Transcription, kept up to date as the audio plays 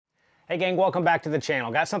Hey gang, welcome back to the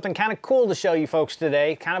channel. Got something kind of cool to show you folks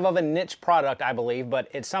today. Kind of a niche product, I believe, but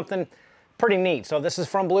it's something pretty neat. So this is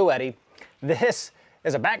from Bluetti. This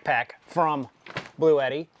is a backpack from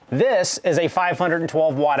Bluetti. This is a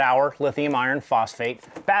 512 watt hour lithium iron phosphate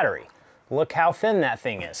battery. Look how thin that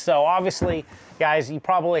thing is. So obviously, guys, you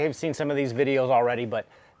probably have seen some of these videos already, but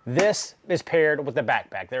this is paired with the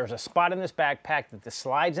backpack. There's a spot in this backpack that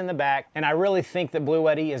slides in the back, and I really think that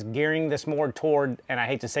Bluetti is gearing this more toward, and I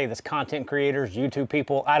hate to say this, content creators, YouTube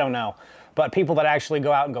people, I don't know, but people that actually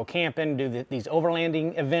go out and go camping, do these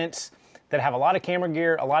overlanding events that have a lot of camera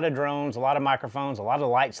gear, a lot of drones, a lot of microphones, a lot of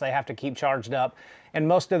lights they have to keep charged up, and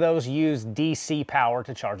most of those use DC power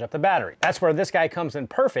to charge up the battery. That's where this guy comes in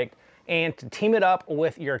perfect, and to team it up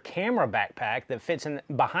with your camera backpack that fits in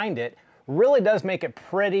behind it really does make it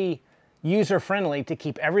pretty user-friendly to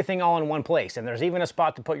keep everything all in one place. And there's even a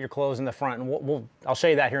spot to put your clothes in the front, and I'll show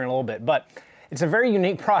you that here in a little bit. But it's a very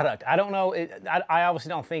unique product. I don't know, I obviously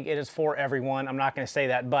don't think it is for everyone. I'm not gonna say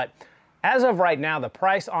that, but as of right now, the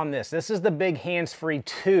price on this is the big Handsfree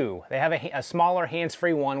 2. They have a smaller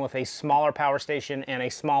Handsfree 1 with a smaller power station and a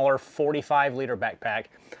smaller 45-liter backpack.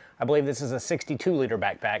 I believe this is a 62-liter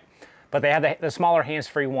backpack, but they have the smaller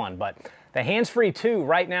Handsfree 1. But the Handsfree 2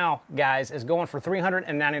 right now, guys, is going for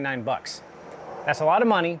 $399. That's a lot of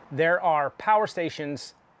money. There are power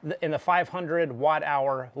stations in the 500 watt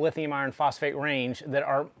hour lithium iron phosphate range that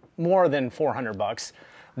are more than $400.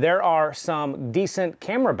 There are some decent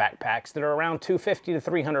camera backpacks that are around $250 to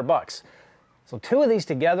 $300. So two of these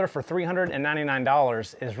together for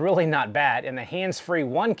 $399 is really not bad. And the Handsfree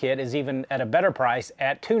 1 kit is even at a better price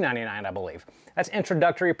at $299, I believe. That's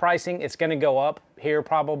introductory pricing. It's gonna go up here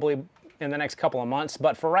probably in the next couple of months,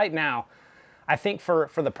 but for right now, I think for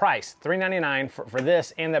the price, $399 for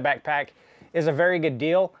this and the backpack is a very good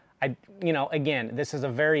deal. Again, this is a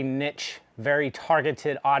very niche, very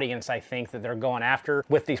targeted audience, I think, that they're going after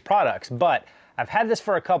with these products. But I've had this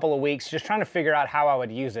for a couple of weeks, just trying to figure out how I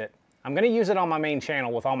would use it. I'm gonna use it on my main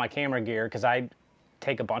channel with all my camera gear because I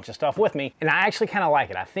take a bunch of stuff with me, and I actually kind of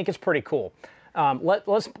like it. I think it's pretty cool.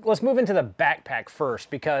 Let's move into the backpack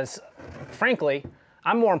first because, frankly,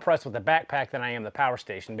 I'm more impressed with the backpack than I am the power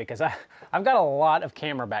station because I've got a lot of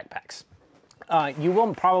camera backpacks. You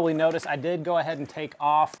will probably notice I did go ahead and take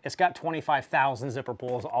off. It's got 25,000 zipper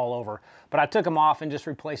pulls all over, but I took them off and just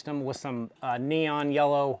replaced them with some neon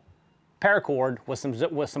yellow paracord with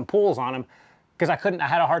some pulls on them because I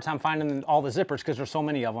had a hard time finding all the zippers because there's so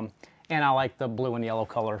many of them, and I like the blue and yellow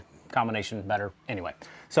color combination better anyway.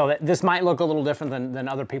 So this might look a little different than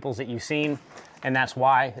other people's that you've seen, and that's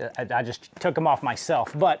why I just took them off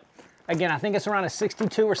myself. But again, I think it's around a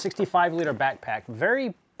 62 or 65 liter backpack.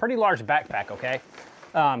 Pretty large backpack, okay?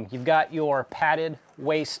 You've got your padded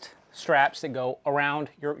waist straps that go around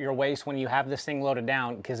your waist when you have this thing loaded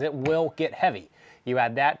down because it will get heavy. You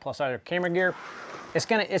add that plus other camera gear, it's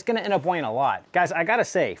gonna end up weighing a lot. Guys, I gotta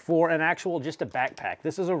say, for an actual just a backpack,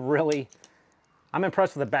 this is I'm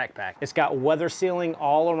impressed with the backpack. It's got weather sealing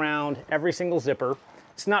all around every single zipper.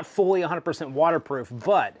 It's not fully 100% waterproof,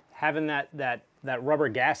 but having that rubber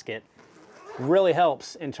gasket really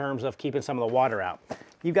helps in terms of keeping some of the water out.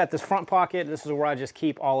 You've got this front pocket. This is where I just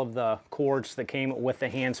keep all of the cords that came with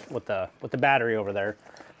the battery over there.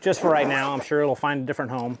 Just for right now, I'm sure it'll find a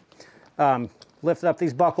different home. Lift up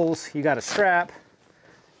these buckles. You got a strap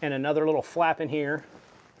and another little flap in here.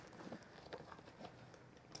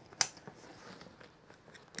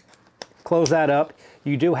 Close that up.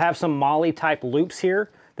 You do have some MOLLE type loops here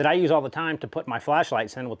that I use all the time to put my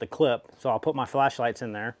flashlights in with the clip. So I'll put my flashlights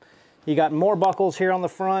in there. You got more buckles here on the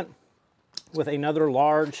front with another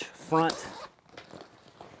large front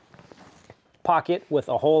pocket with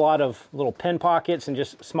a whole lot of little pin pockets and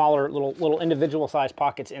just smaller little individual sized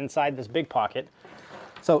pockets inside this big pocket.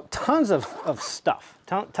 So tons of stuff,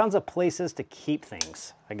 tons of places to keep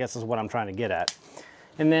things, I guess is what I'm trying to get at.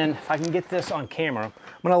 And then if I can get this on camera,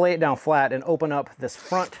 I'm gonna lay it down flat and open up this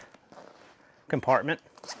front compartment.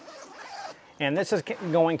 And this is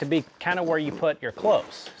going to be kind of where you put your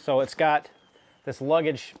clothes. So it's got this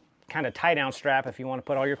luggage kind of tie down strap if you want to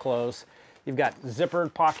put all your clothes. You've got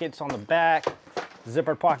zippered pockets on the back,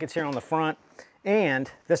 zippered pockets here on the front.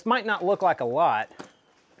 And this might not look like a lot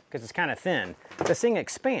because it's kind of thin. This thing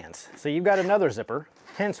expands. So you've got another zipper,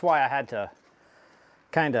 hence why I had to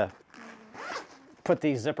kind of put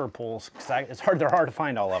these zipper pulls because they're hard to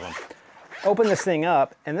find all of them. Open this thing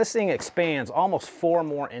up and this thing expands almost 4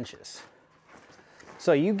 more inches.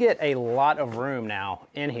 So you get a lot of room now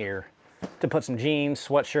in here to put some jeans,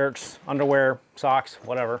 sweatshirts, underwear, socks,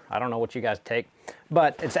 whatever. I don't know what you guys take,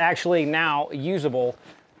 but it's actually now usable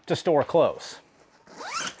to store clothes.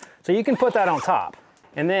 So you can put that on top.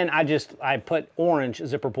 And then I put orange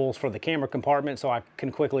zipper pulls for the camera compartment so I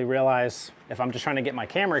can quickly realize if I'm just trying to get my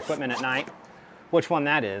camera equipment at night, which one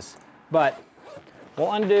that is. But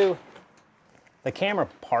we'll undo the camera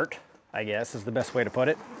part, I guess is the best way to put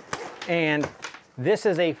it. And this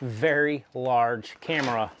is a very large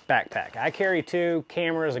camera backpack. I carry 2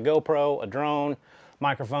 cameras, a GoPro, a drone,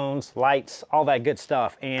 microphones, lights, all that good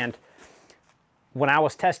stuff. And when I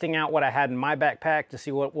was testing out what I had in my backpack to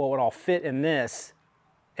see what would all fit in this,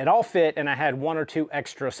 it all fit, and I had 1 or 2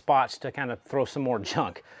 extra spots to kind of throw some more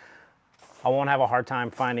junk. I won't have a hard time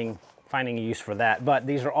finding a use for that, but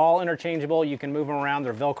these are all interchangeable. You can move them around,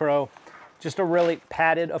 they're Velcro. Just a really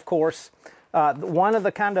padded, of course. One of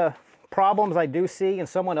the kind of problems I do see, and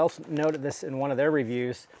someone else noted this in one of their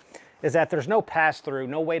reviews, is that there's no pass-through,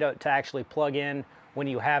 no way to actually plug in when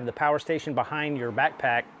you have the power station behind your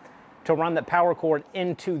backpack to run the power cord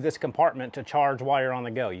into this compartment to charge while you're on the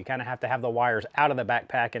go. You kind of have to have the wires out of the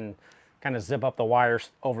backpack and kind of zip up the wires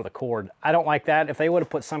over the cord. I don't like that. If they would have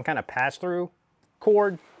put some kind of pass-through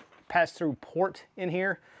cord, pass-through port in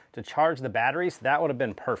here to charge the batteries, that would have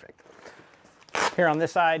been perfect. Here on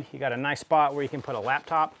this side, you got a nice spot where you can put a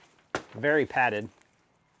laptop, very padded.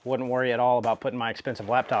 Wouldn't worry at all about putting my expensive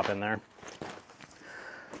laptop in there.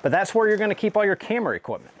 But that's where you're gonna keep all your camera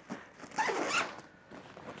equipment.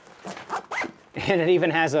 And it even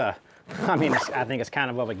has a, I mean, I think it's kind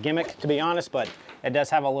of a gimmick, to be honest, but it does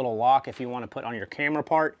have a little lock if you want to put on your camera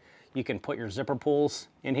part. You can put your zipper pulls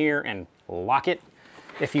in here and lock it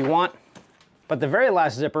if you want. But the very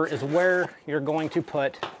last zipper is where you're going to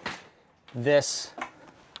put this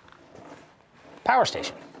power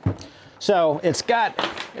station. So it's got,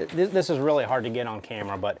 this is really hard to get on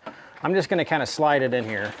camera, but I'm just going to kind of slide it in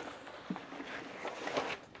here.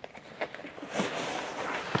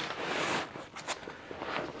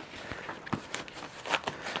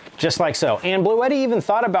 Just like so. And Bluetti even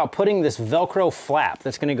thought about putting this Velcro flap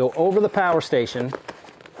that's gonna go over the power station.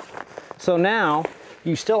 So now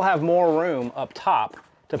you still have more room up top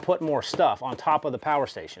to put more stuff on top of the power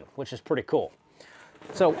station, which is pretty cool.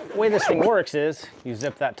 So the way this thing works is you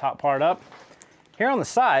zip that top part up. Here on the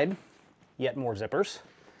side, yet more zippers.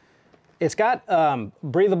 It's got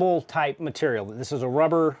breathable type material. This is a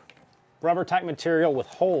rubber type material with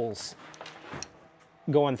holes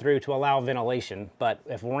going through to allow ventilation, but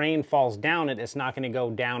if rain falls down it, it's not going to go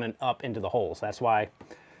down and up into the holes. That's why.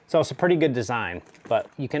 So it's a pretty good design, but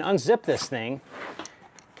you can unzip this thing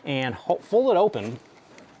and fold it open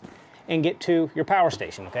and get to your power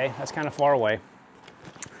station. Okay, that's kind of far away,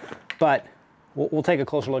 but we'll take a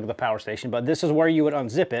closer look at the power station. But this is where you would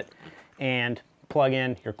unzip it and plug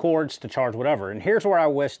in your cords to charge whatever. And here's where I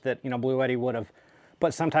wish that, you know, Bluetti would have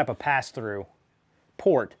put some type of pass-through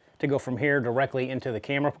port to go from here directly into the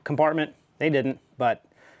camera compartment. They didn't, but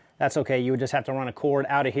that's okay. You would just have to run a cord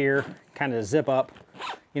out of here, kind of zip up,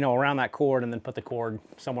 you know, around that cord, and then put the cord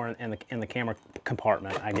somewhere in the camera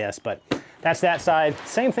compartment, I guess. But that's that side.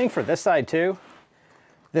 Same thing for this side too.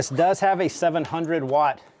 This does have a 700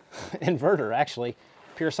 watt inverter, actually,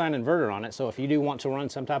 pure sine inverter on it. So if you do want to run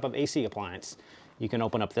some type of AC appliance, you can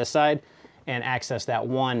open up this side and access that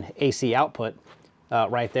one AC output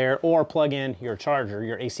right there, or plug in your charger,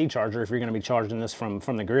 your AC charger, if you're going to be charging this from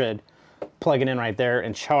the grid. Plug it in right there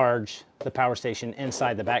and charge the power station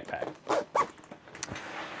inside the backpack.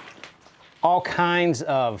 All kinds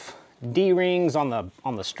of D-rings on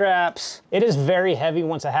the straps. It is very heavy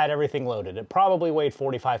once I had everything loaded. It probably weighed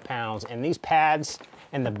 45 pounds, and these pads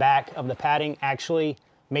and the back of the padding actually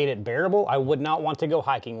made it bearable. I would not want to go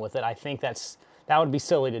hiking with it. I think that would be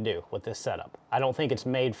silly to do with this setup. I don't think it's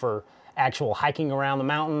made for actual hiking around the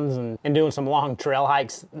mountains and doing some long trail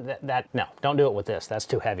hikes. No, don't do it with this. That's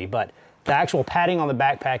too heavy. But the actual padding on the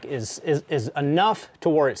backpack is enough to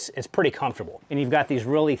where it's pretty comfortable. And you've got these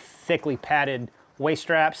really thickly padded waist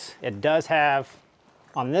straps. It does have,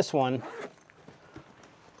 on this one,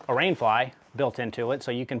 a rain fly built into it,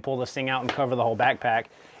 so you can pull this thing out and cover the whole backpack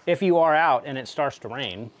if you are out and it starts to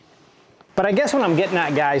rain. But I guess what I'm getting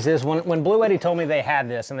at, guys, is when Bluetti told me they had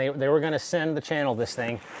this and they were going to send the channel this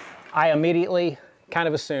thing, I immediately kind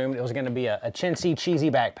of assumed it was going to be a chintzy,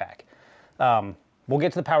 cheesy backpack. We'll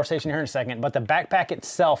get to the power station here in a second, but the backpack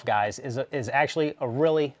itself, guys, is actually a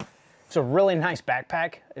really nice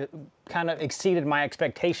backpack. It kind of exceeded my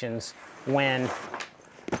expectations when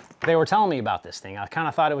they were telling me about this thing. I kind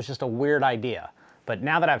of thought it was just a weird idea. But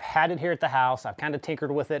now that I've had it here at the house, I've kind of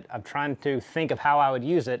tinkered with it. I'm trying to think of how I would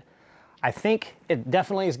use it. I think it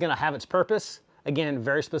definitely is going to have its purpose. Again,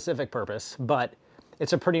 very specific purpose, but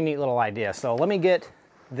it's a pretty neat little idea. So let me get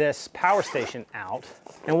this power station out,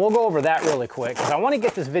 and we'll go over that really quick because I want to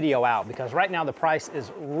get this video out because right now the price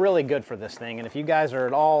is really good for this thing. And if you guys are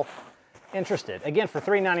at all interested, again, for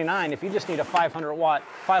 $399, if you just need a 500 watt,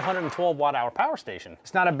 512 watt hour power station,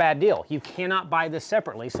 it's not a bad deal. You cannot buy this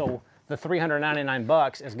separately, so the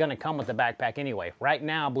 $399 is going to come with the backpack anyway. Right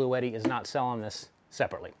now, Bluetti is not selling this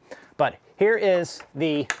separately. But here is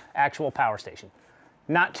the actual power station.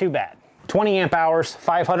 Not too bad. 20 amp hours,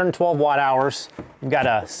 512 watt hours. You've got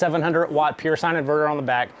a 700 watt pure sine inverter on the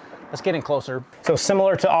back. Let's get in closer. So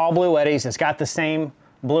similar to all Bluettis, it's got the same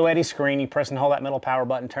Bluetti screen. You press and hold that middle power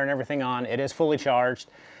button, turn everything on. It is fully charged.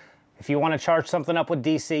 If you want to charge something up with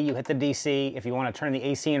DC, you hit the DC. If you want to turn the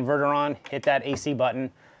AC inverter on, hit that AC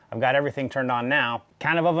button. I've got everything turned on now.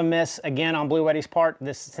 Kind of a miss, again, on Bluetti's part.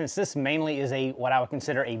 Since this mainly is what I would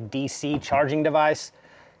consider a DC charging device,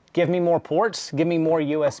 give me more ports, give me more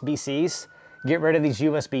USB-Cs, get rid of these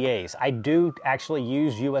USB-As. I do actually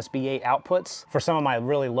use USB-A outputs for some of my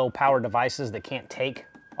really low power devices that can't take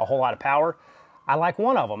a whole lot of power. I like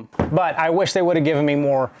one of them, but I wish they would have given me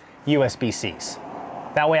more USB-Cs.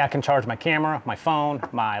 That way I can charge my camera, my phone,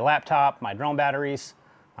 my laptop, my drone batteries,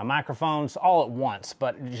 my microphones all at once.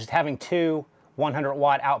 But just having two 100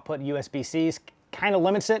 watt output USB-Cs kind of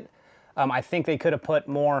limits it. I think they could have put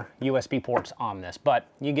more USB ports on this, but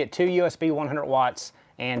you get two USB 100 watts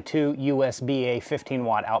and two USB-A 15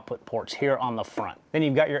 watt output ports here on the front. Then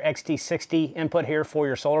you've got your XT60 input here for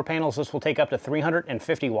your solar panels. This will take up to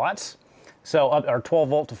 350 watts. So or 12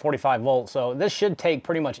 volt to 45 volts. So this should take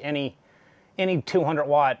pretty much any 200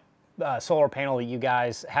 watt solar panel that you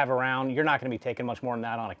guys have around. You're not going to be taking much more than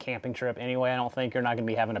that on a camping trip anyway. I don't think you're not going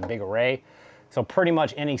to be having a big array. So pretty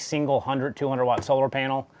much any single 100, 200 watt solar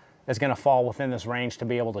panel is going to fall within this range to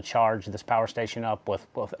be able to charge this power station up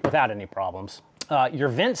without any problems. Your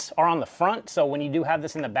vents are on the front, so when you do have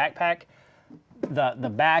this in the backpack, the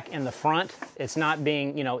back and the front, it's not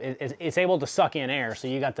being, you know, it's able to suck in air. So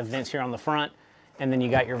you got the vents here on the front, and then you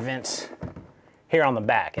got your vents here on the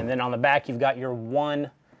back. And then on the back, you've got your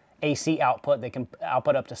one AC output that can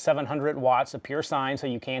output up to 700 watts of pure sine, so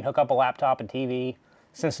you can hook up a laptop, a TV,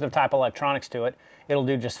 sensitive type electronics to it. It'll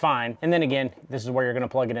do just fine. And then again, this is where you're gonna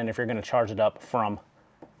plug it in if you're gonna charge it up from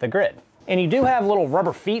the grid. And you do have little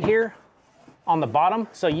rubber feet here on the bottom,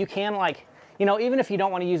 so you can, like, you know, even if you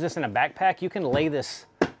don't want to use this in a backpack, you can lay this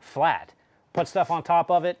flat, put stuff on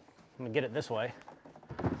top of it. Let me get it this way.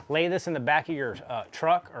 Lay this in the back of your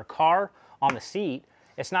truck or car on the seat.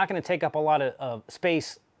 It's not going to take up a lot of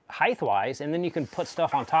space height-wise, and then you can put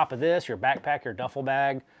stuff on top of this, your backpack, your duffel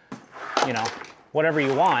bag, you know, whatever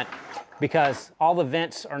you want, because all the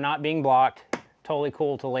vents are not being blocked. Totally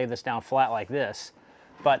cool to lay this down flat like this.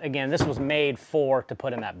 But again, this was made to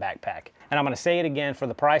put in that backpack. And I'm gonna say it again, for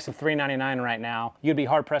the price of $399 right now, you'd be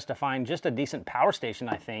hard pressed to find just a decent power station,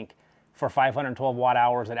 I think, for 512 watt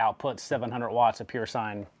hours that outputs 700 watts of pure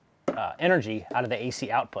sine energy out of the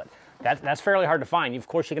AC output. That's fairly hard to find. Of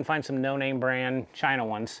course, you can find some no-name brand China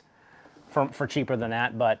ones for cheaper than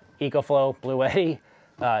that, but EcoFlow, Bluetti,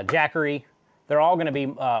 Jackery, they're all gonna be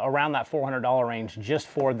around that $400 range just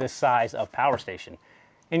for this size of power station.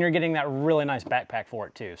 And you're getting that really nice backpack for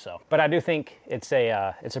it too. So, but I do think it's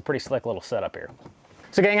a pretty slick little setup here.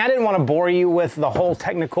 So gang, I didn't want to bore you with the whole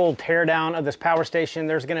technical teardown of this power station.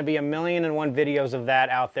 There's going to be 1,000,001 videos of that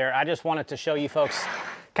out there. I just wanted to show you folks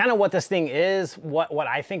kind of what this thing is, what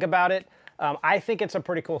I think about it. I think it's a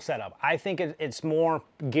pretty cool setup. I think it's more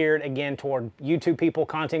geared again toward YouTube people,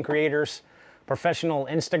 content creators, professional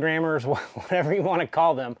Instagrammers, whatever you want to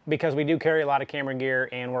call them, because we do carry a lot of camera gear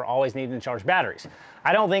and we're always needing to charge batteries.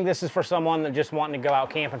 I don't think this is for someone that just wanting to go out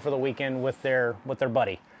camping for the weekend with their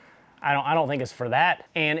buddy. I don't think it's for that.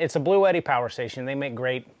 And it's a Bluetti power station. They make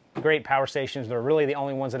great power stations. They're really the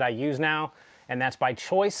only ones that I use now, and that's by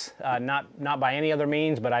choice, not by any other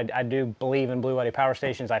means, but I do believe in Bluetti power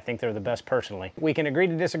stations. I think they're the best personally. We can agree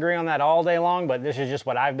to disagree on that all day long, but this is just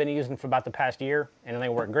what I've been using for about the past year, and they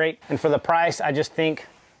work great. And for the price, I just think,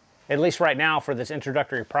 at least right now for this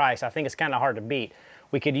introductory price, I think it's kind of hard to beat.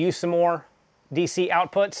 We could use some more DC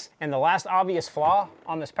outputs, and the last obvious flaw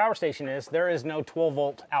on this power station is there is no 12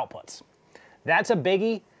 volt outputs. That's a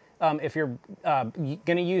biggie. If you're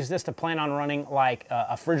gonna use this to plan on running like a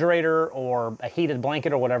refrigerator or a heated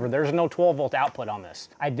blanket or whatever, there's no 12 volt output on this.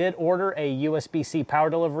 I did order a USB-C power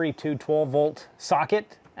delivery to 12 volt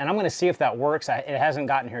socket, and I'm gonna see if that works. It hasn't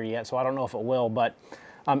gotten here yet, so I don't know if it will, but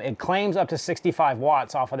it claims up to 65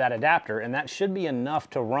 watts off of that adapter, and that should be enough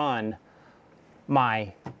to run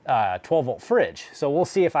my 12 volt fridge. So we'll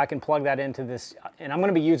see if I can plug that into this, and I'm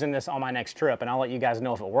gonna be using this on my next trip, and I'll let you guys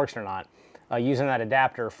know if it works or not, using that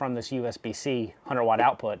adapter from this USB-C 100 watt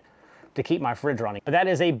output to keep my fridge running. But that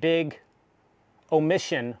is a big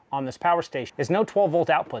omission on this power station. It's no 12 volt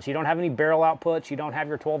outputs. You don't have any barrel outputs. You don't have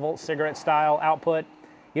your 12 volt cigarette style output.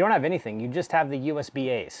 You don't have anything. You just have the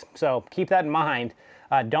USB-A's. So keep that in mind.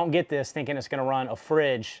 Don't get this thinking it's gonna run a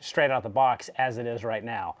fridge straight out the box as it is right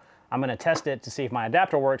now. I'm gonna test it to see if my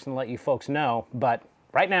adapter works and let you folks know, but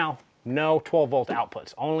right now, no 12 volt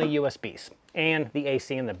outputs, only USBs and the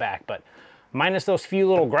AC in the back. But minus those few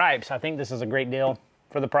little gripes, I think this is a great deal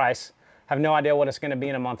for the price. Have no idea what it's gonna be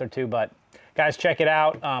in a month or two, but guys, check it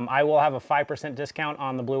out. I will have a 5% discount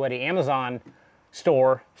on the Bluetti Amazon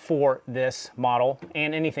store for this model,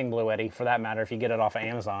 and anything Bluetti for that matter if you get it off of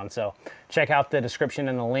Amazon. So check out the description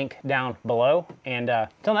and the link down below. And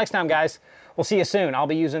till next time, guys, we'll see you soon. I'll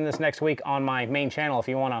be using this next week on my main channel if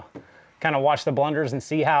you want to kind of watch the blunders and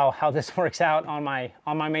see how this works out on my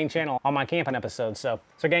main channel on my camping episodes. So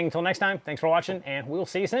gang, until next time, thanks for watching, and we'll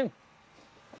see you soon.